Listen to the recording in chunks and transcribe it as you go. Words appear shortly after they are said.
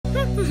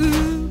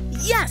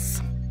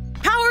Yes!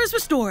 Power is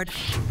restored.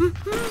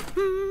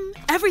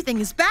 Everything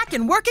is back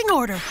in working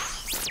order.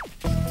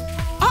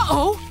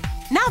 Uh-oh!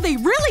 Now they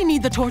really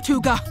need the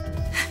Tortuga.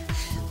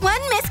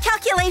 One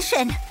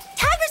miscalculation.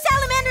 Tiger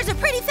salamanders are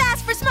pretty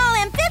fast for small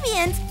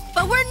amphibians,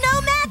 but we're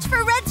no match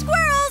for red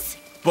squirrels.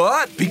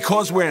 But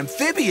because we're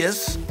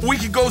amphibious, we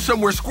can go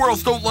somewhere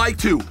squirrels don't like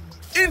to.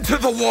 Into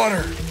the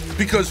water.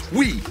 Because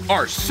we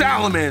are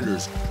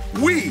salamanders.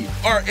 We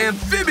are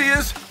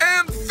amphibious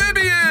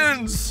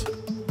amphibians!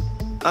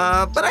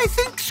 But I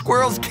think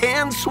squirrels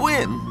can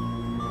swim.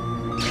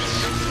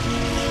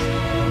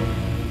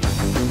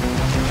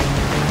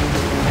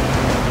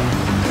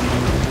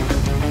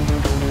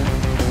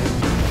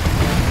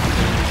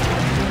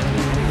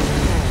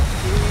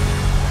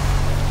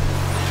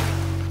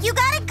 You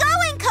got it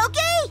going,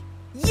 Koki!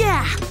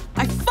 Yeah!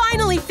 I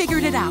finally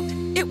figured it out.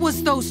 It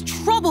was those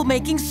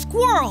troublemaking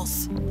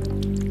squirrels.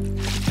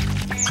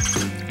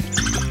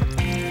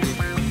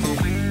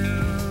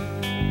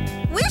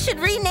 We should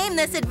rename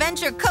this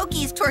adventure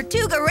Koki's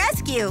Tortuga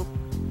Rescue.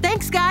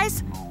 Thanks,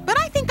 guys. But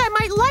I think I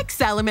might like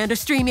Salamander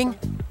Streaming.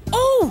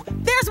 Oh,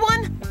 there's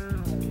one!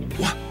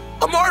 What?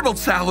 A marbled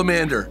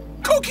salamander!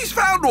 Koki's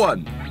found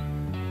one!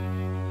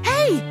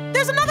 Hey,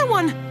 there's another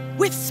one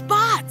with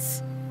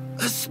spots.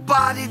 A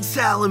spotted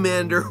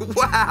salamander.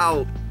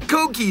 Wow!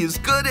 Koki is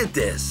good at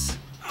this.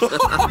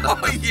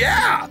 Oh,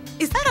 yeah!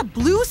 Is that a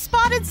blue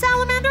spotted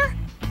salamander?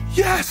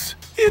 Yes,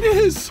 it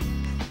is!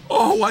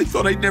 Oh, I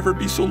thought I'd never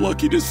be so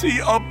lucky to see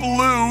a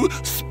blue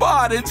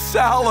spotted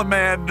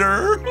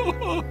salamander.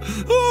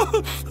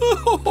 That's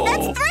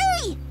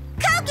 3!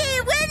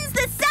 Koki wins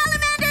the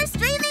Salamander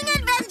Streaming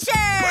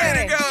Adventure!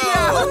 Way to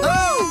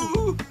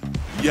go!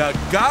 You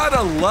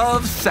gotta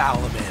love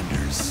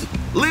salamanders.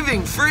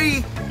 Living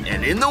free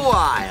and in the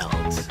wild.